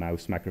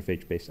mouse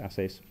macrophage-based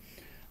assays.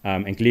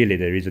 And clearly,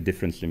 there is a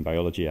difference in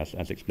biology,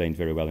 as explained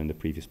very well in the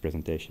previous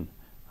presentation,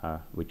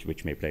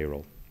 which may play a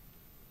role.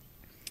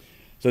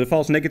 So the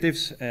false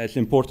negatives, it's an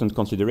important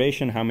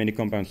consideration. How many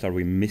compounds are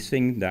we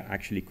missing that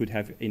actually could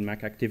have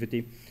INMAC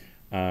activity?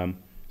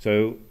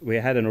 So we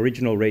had an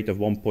original rate of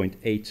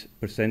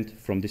 1.8%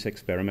 from this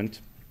experiment.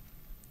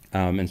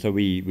 And so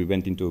we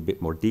went into a bit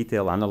more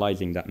detail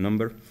analyzing that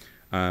number.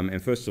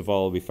 And first of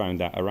all, we found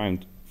that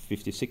around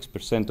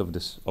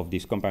 56% of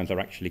these compounds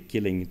are actually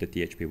killing the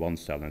THP1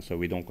 cell. And so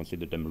we don't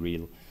consider them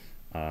real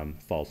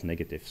false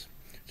negatives.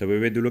 So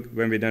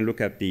when we then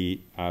look at the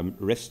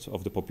rest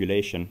of the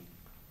population,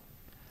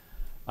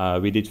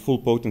 we did full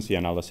potency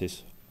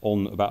analysis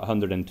on about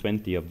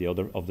 120 of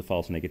the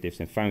false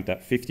negatives and found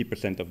that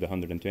 50% of the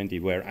 120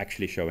 were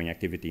actually showing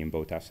activity in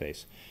both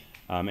assays.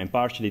 And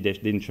partially they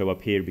didn't show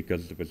up here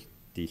because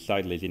the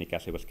Seidel azenic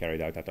assay was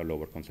carried out at a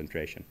lower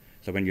concentration.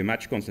 So when you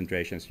match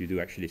concentrations, you do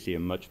actually see a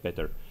much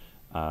better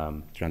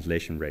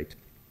translation rate.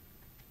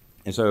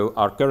 And so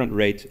our current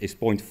rate is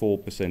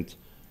 0.4%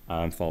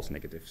 false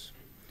negatives.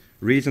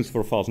 Reasons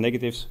for false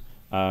negatives.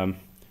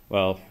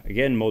 Well,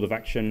 again, mode of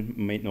action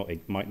might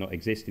not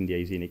exist in the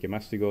azenic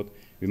hemastigode.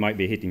 We might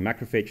be hitting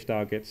macrophage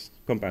targets.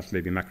 Compounds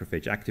may be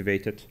macrophage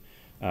activated.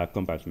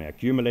 Compounds may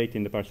accumulate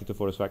in the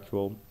parasitophorus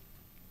vacuole.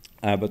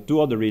 But two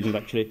other reasons,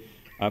 actually.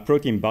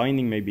 Protein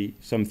binding may be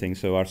something.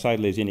 So our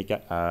Seidel azenic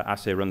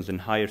assay runs in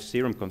higher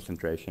serum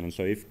concentration. And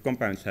so if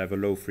compounds have a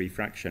low free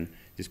fraction,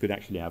 this could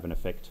actually have an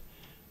effect.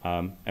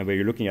 And when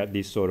you're looking at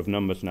these sort of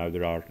numbers now,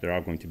 there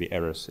are going to be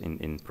errors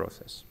in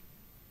process.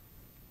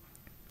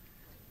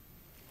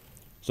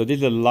 So this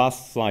is the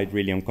last slide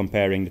really on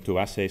comparing the two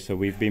assays. So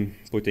we've been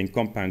putting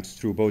compounds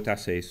through both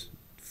assays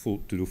to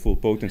do full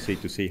potency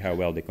to see how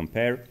well they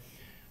compare.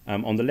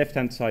 On the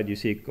left-hand side, you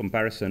see a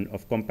comparison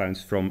of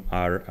compounds from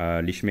our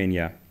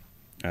Leishmania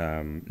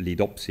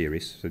lead-up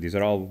series. So these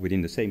are all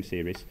within the same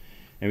series.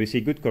 And we see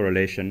good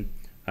correlation.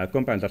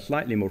 Compounds are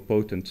slightly more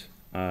potent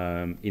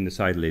in the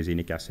Seidel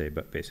azenic assay,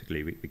 but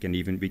basically we can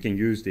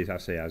use this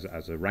assay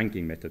as a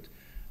ranking method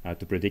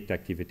to predict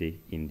activity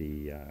in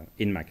the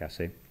INMAC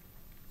assay.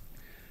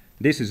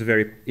 This is a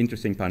very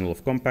interesting panel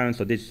of compounds.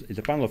 So this is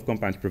a panel of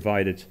compounds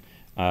provided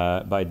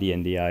by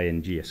Dundee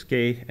and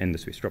GSK and the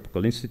Swiss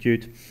Tropical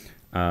Institute.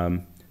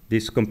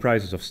 This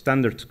comprises of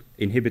standard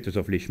inhibitors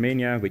of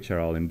leishmania, which are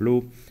all in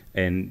blue,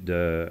 and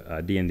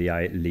the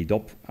Dundee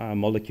lead-up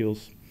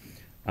molecules.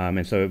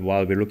 And so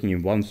while we're looking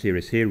in one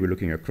series here, we're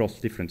looking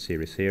across different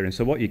series here. And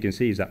so what you can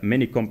see is that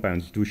many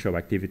compounds do show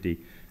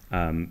activity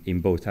in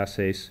both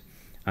assays.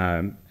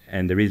 And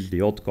there is the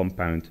odd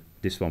compound,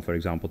 this one, for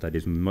example, that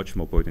is much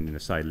more potent in the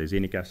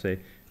cytolysinic assay,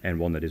 and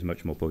one that is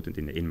much more potent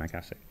in the INMAC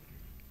assay.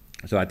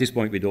 So at this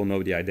point, we don't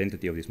know the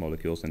identity of these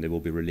molecules, and they will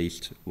be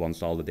released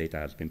once all the data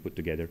has been put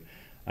together.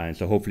 And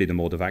so hopefully the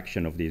mode of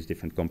action of these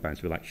different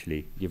compounds will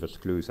actually give us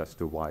clues as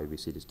to why we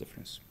see this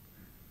difference.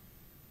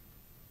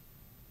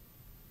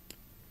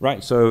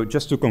 Right, so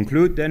just to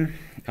conclude then,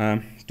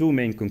 two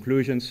main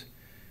conclusions.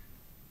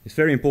 It's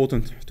very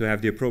important to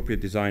have the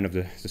appropriate design of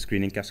the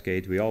screening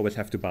cascade. We always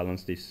have to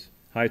balance this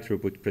high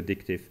throughput,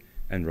 predictiveness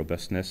and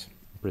robustness.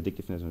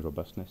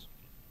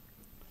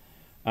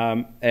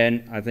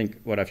 And I think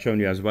what I've shown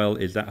you as well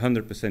is that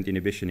 100%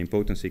 inhibition in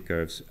potency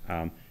curves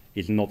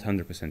is not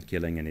 100%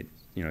 killing, and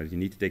you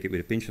need to take it with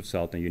a pinch of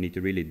salt, and you need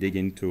to really dig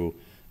into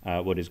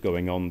what is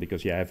going on,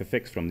 because you have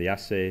effects from the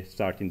assay,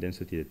 starting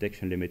density,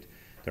 detection limit.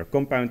 There are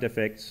compound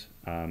effects,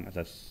 as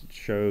I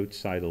showed,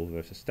 cidal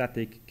versus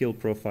static, kill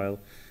profile,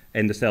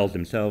 and the cells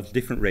themselves.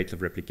 Different rates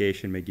of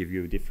replication may give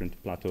you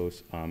different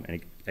plateaus,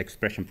 and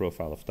expression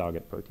profile of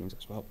target proteins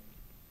as well.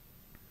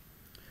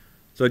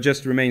 So it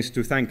just remains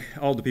to thank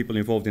all the people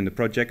involved in the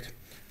project.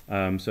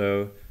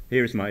 So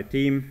here's my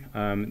team.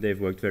 They've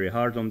worked very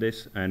hard on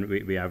this, and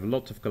we have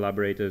lots of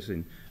collaborators.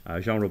 In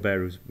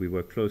Jean-Robert, we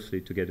work closely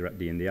together at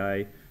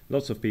DNDi.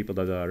 Lots of people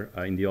that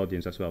are in the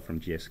audience as well from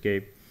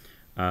GSK.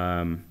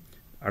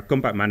 Our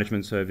compound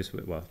management service,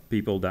 well,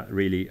 people that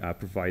really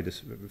provide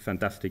us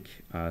fantastic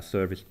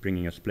service,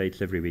 bringing us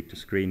plates every week to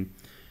screen.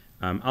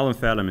 Alan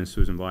Phelan and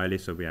Susan Wiley,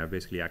 so we have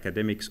basically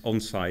academics on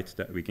site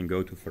that we can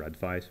go to for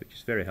advice, which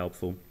is very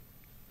helpful.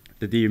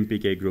 The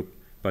DMPK group,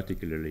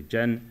 particularly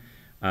Jen,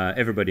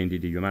 everybody in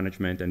DDU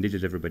management, and this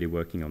is everybody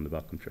working on the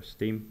Wellcome Trust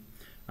team.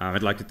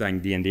 I'd like to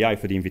thank DNDi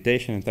for the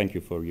invitation, and thank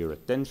you for your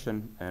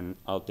attention, and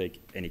I'll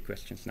take any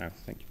questions now.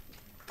 Thank you.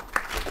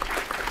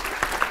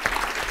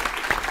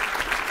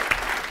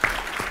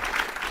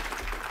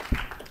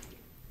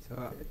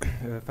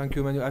 Thank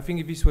you, Manu. I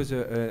think this was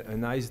a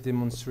nice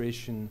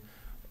demonstration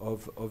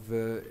of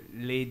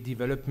late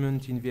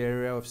development in the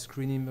area of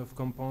screening of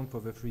compound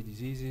for the three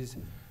diseases.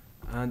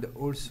 And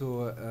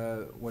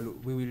also, well,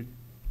 we will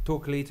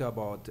talk later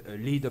about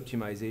lead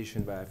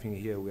optimization, but I think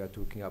here we are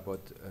talking about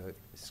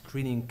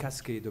screening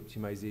cascade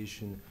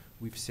optimization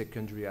with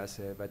secondary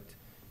assay. That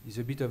is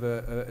a bit of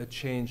a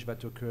change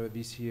that occurred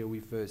this year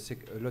with a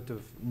lot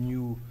of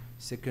new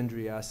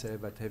secondary assay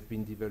that have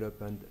been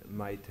developed and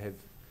might have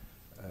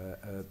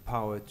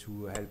power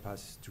to help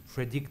us to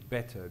predict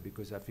better,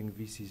 because I think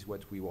this is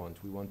what we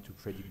want. We want to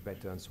predict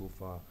better, and so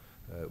far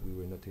we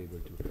were not able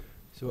to.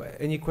 So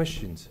any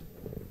questions?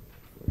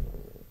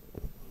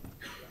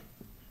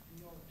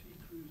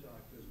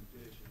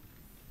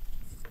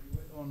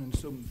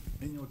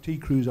 In your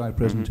T-Cruzi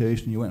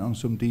presentation, you went on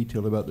some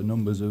detail about the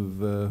numbers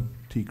of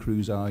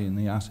T-Cruzi in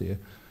the assay.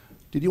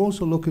 Did you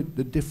also look at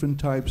the different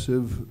types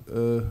of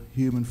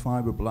human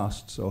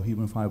fibroblasts or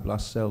human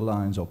fibroblast cell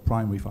lines or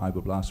primary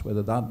fibroblasts,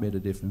 whether that made a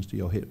difference to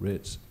your hit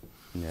rates?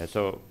 Yeah,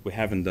 so we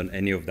haven't done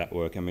any of that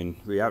work. I mean,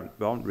 we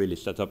aren't really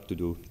set up to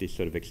do this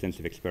sort of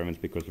extensive experiments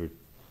because we're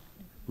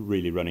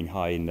really running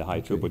high in the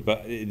high throughput.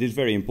 But it is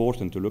very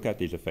important to look at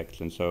these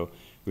effects, and so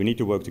we need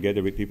to work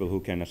together with people who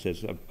can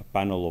assess a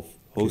panel of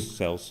host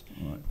cells.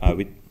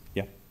 Right.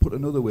 Put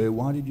another way,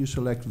 why did you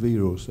select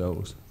Vero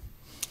cells?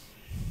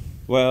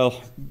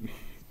 Well,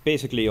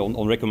 basically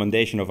on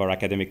recommendation of our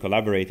academic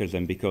collaborators,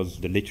 and because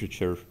the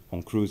literature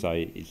on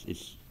Cruzi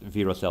is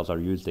Vero cells are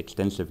used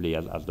extensively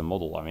as the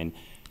model. I mean,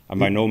 I'm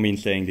by no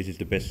means saying this is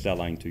the best cell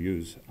line to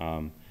use.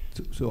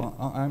 So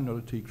I'm not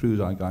a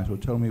T-Cruzi guy, so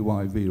tell me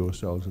why Vero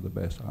cells are the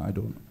best. I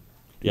don't.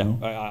 Yeah,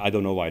 I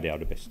don't know why they are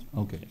the best.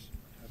 Okay. Yes.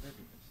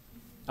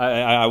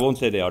 I won't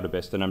say they are the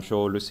best, and I'm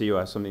sure Lucio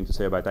has something to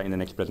say about that in the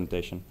next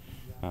presentation.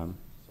 So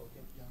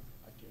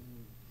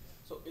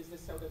it's the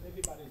cell that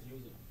everybody is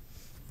using,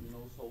 you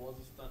know.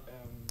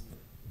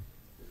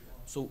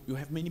 So you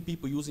have many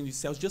people using these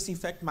cells. Just in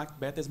fact,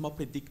 MacBeta is more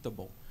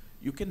predictable.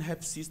 You can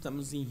have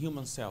systems in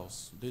human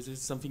cells. This is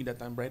something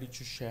that I'm ready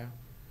to share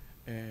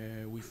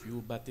with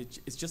you, but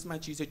it's just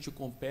much easier to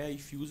compare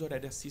if you use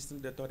already a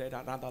system that already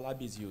another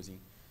lab is using.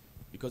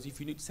 Because if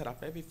you need to set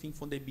up everything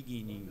from the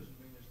beginning.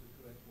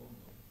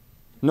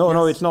 No, yes.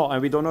 No, it's not,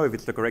 and we don't know if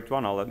it's the correct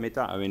one. I'll admit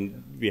that. I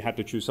mean, we had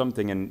to choose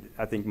something, and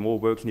I think more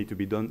work needs to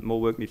be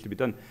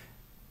done.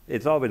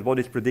 It's always what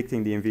is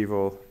predicting the in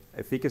vivo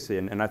efficacy,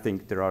 and I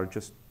think there are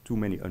just too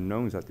many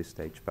unknowns at this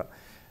stage. But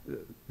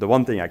the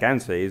one thing I can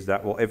say is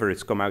that whatever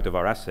has come out of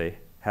our assay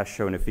has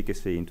shown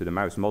efficacy into the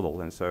mouse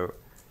model, and so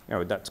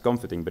that's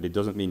comforting. But it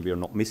doesn't mean we are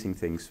not missing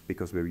things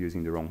because we're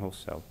using the wrong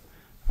host cell.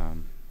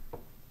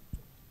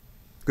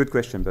 Good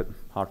question, but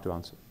hard to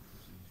answer.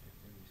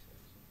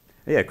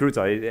 Yeah,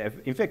 cruzi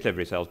infects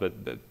every cell, but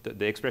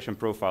the expression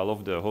profile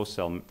of the host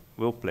cell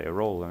will play a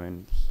role. I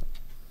mean,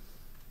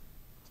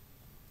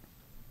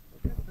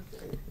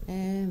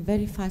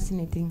 very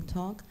fascinating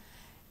talk.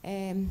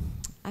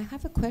 I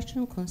have a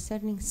question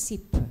concerning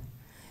SIP.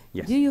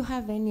 yes. Do you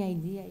have any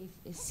idea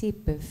if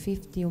SIP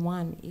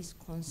 51 is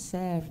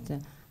conserved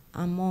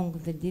among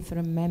the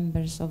different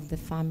members of the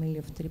family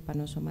of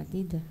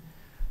Trypanosomatida?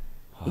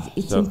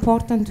 It's So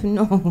important to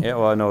know. Yeah,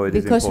 well, no, it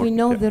is because we important,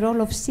 know yeah. the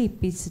role of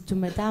SIP is to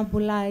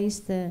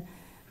metabolize the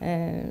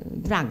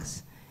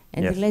drugs.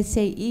 And Yes. let's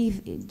say,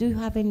 do you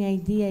have any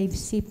idea if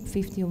SIP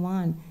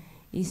 51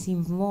 is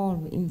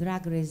involved in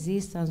drug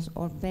resistance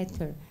or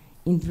better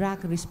in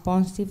drug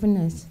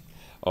responsiveness?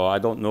 Oh, I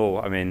don't know.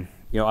 I mean,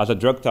 as a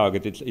drug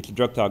target, it's a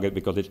drug target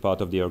because it's part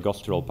of the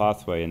ergosterol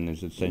pathway and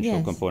is an essential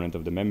Yes. component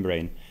of the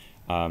membrane.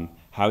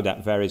 How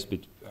that varies,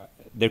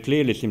 there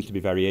clearly seems to be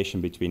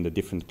variation between the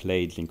different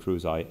clades in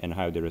cruzi and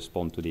how they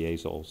respond to the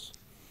azoles.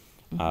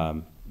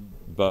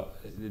 But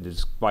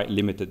there's quite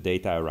limited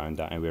data around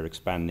that, and we're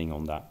expanding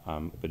on that.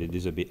 But it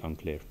is a bit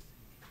unclear.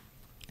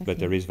 Okay. But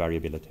there is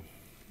variability.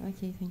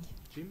 Okay, thank you.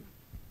 Jim?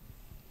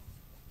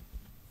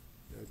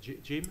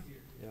 Jim?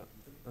 Yeah,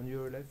 on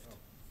your left.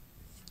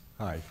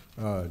 Hi,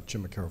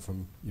 Jim McCarroll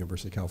from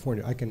University of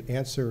California. I can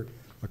answer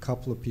a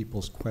couple of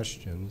people's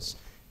questions.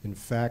 In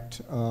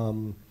fact,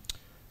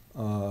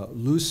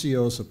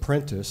 Lucio's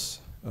apprentice,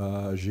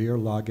 Jair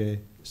Lage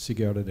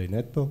Sigueira de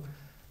Neto,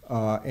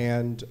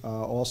 and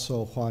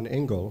also Juan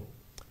Engel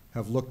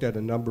have looked at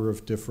a number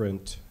of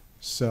different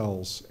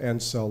cells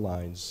and cell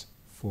lines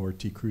for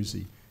T.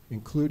 cruzi,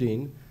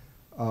 including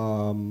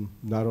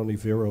not only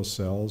vero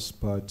cells,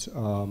 but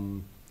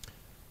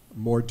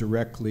more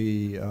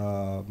directly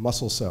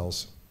muscle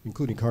cells,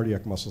 including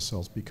cardiac muscle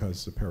cells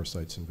because the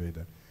parasites invade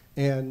that,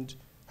 and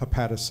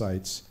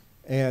hepatocytes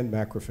and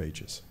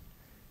macrophages.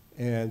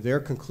 And their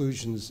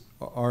conclusions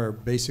are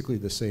basically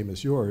the same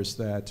as yours,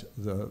 that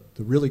the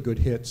really good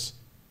hits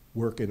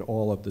work in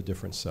all of the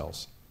different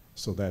cells.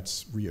 So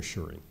that's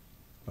reassuring.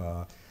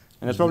 And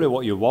that's probably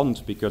what you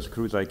want, because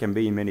cruzi can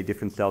be in many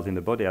different cells in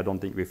the body. I don't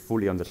think we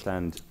fully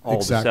understand all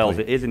the cells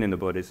it isn't in the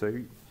body.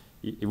 So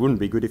it wouldn't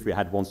be good if we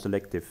had one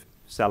selective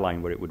cell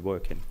line where it would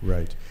work in.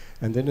 Right.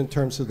 And then in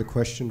terms of the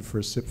question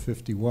for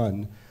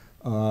CYP51,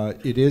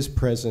 it is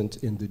present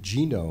in the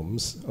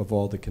genomes of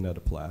all the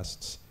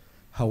kinetoplasts.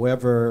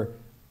 However,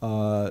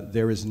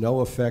 there is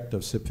no effect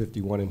of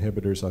CYP51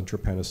 inhibitors on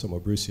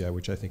Trypanosoma brucei,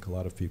 which I think a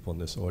lot of people in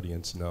this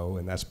audience know,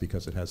 and that's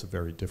because it has a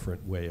very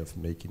different way of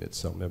making its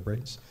cell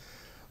membranes.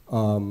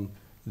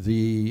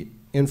 The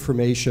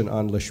information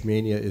on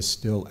Leishmania is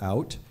still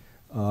out.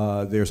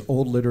 There's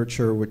old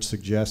literature which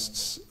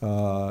suggests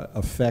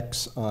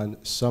effects on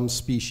some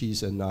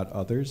species and not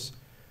others.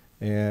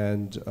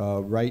 And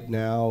right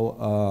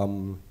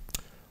now,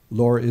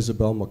 Laura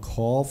Isabel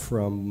McCall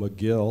from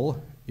McGill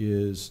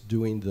is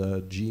doing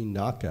the gene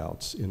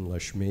knockouts in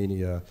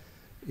Leishmania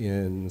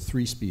in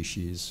 3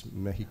 species,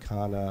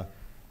 Mexicana,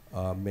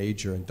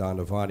 Major, and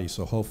Donovani.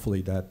 So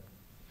hopefully that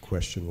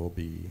question will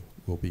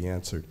be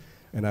answered.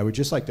 And I would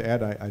just like to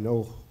add, I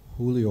know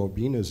Julio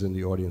Urbina is in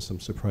the audience. I'm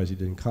surprised he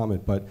didn't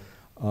comment, but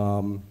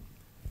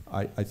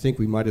I think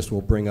we might as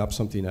well bring up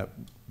something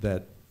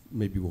that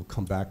maybe we'll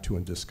come back to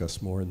and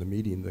discuss more in the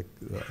meeting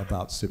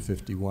about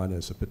CYP51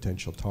 as a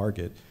potential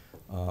target.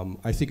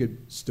 I think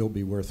it'd still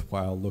be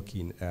worthwhile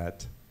looking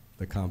at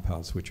the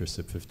compounds which are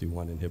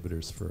CYP51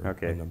 inhibitors for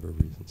a number of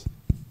reasons.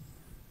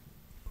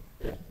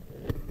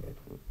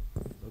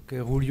 Okay,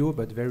 Julio,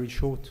 but very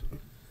short.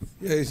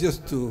 Yeah, it's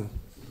just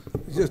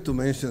to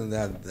mention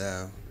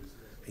that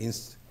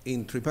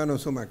in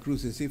Trypanosoma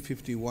cruzi,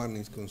 CYP51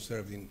 is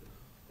conserved in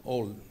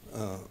all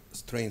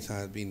strains that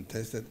have been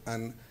tested,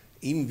 and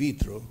in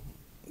vitro,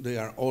 they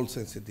are all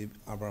sensitive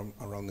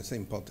around the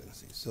same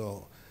potency.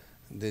 So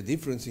the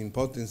difference in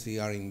potency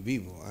are in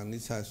vivo, and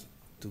this has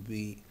to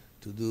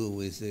do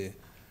with the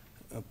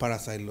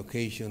parasite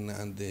location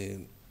and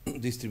the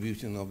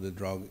distribution of the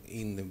drug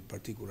in the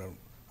particular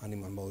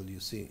animal model you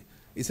see.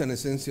 It's an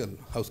essential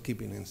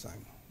housekeeping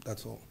enzyme,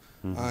 that's all.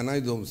 And I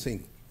don't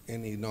think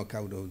any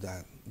knockout of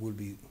that would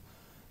be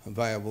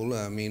viable.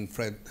 I mean,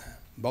 Fred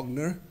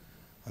Buckner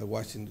at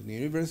Washington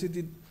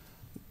University,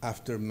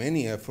 after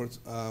many efforts,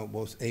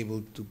 was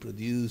able to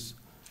produce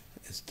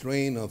a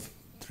strain of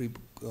T.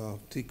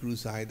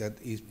 cruzi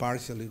that is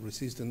partially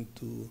resistant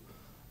to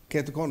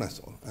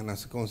ketoconazole, and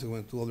as a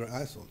consequence to other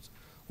azoles.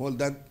 Well,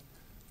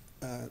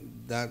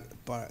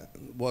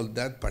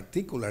 that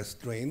particular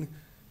strain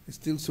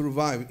still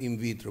survived in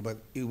vitro, but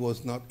it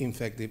was not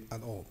infective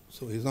at all.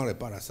 So it's not a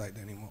parasite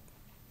anymore.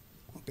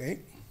 Okay?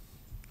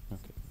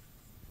 Okay.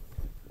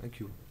 Thank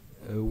you.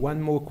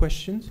 One more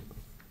question,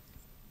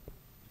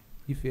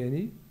 if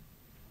any.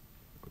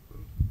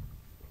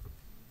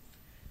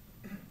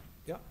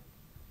 Yeah.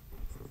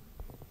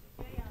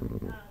 I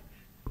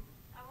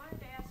wanted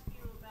to ask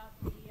you about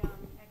the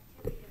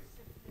activity of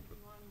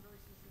CYP51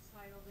 versus the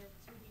cytolid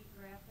 2D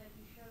graph that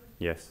you showed.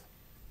 Yes.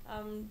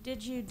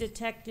 Did you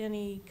detect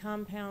any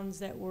compounds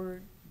that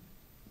were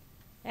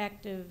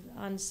active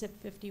on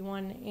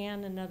CYP51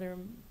 and another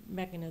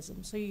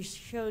mechanism. So you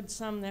showed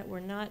some that were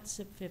not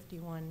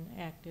CYP51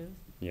 active,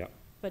 Yeah.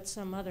 but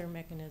some other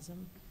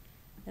mechanism.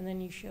 And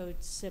then you showed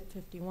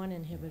CYP51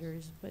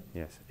 inhibitors, but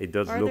Yes, it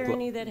does are look there like.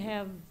 any that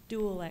have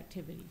dual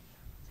activity?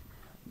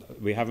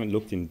 We haven't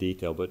looked in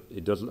detail, but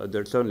it does.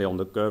 There's certainly on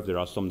the curve there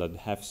are some that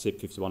have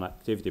CYP51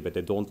 activity, but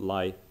they don't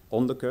lie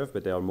on the curve,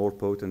 but they are more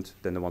potent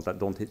than the ones that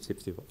don't hit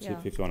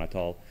CYP51 at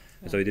all.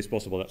 Yeah. So it is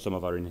possible that some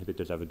of our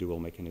inhibitors have a dual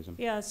mechanism.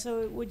 Yeah,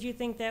 so would you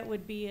think that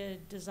would be a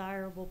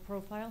desirable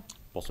profile?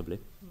 Possibly.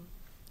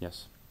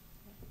 Yes.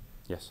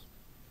 Yes.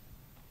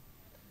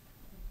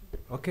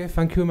 Okay,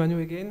 thank you, Manu,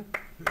 again.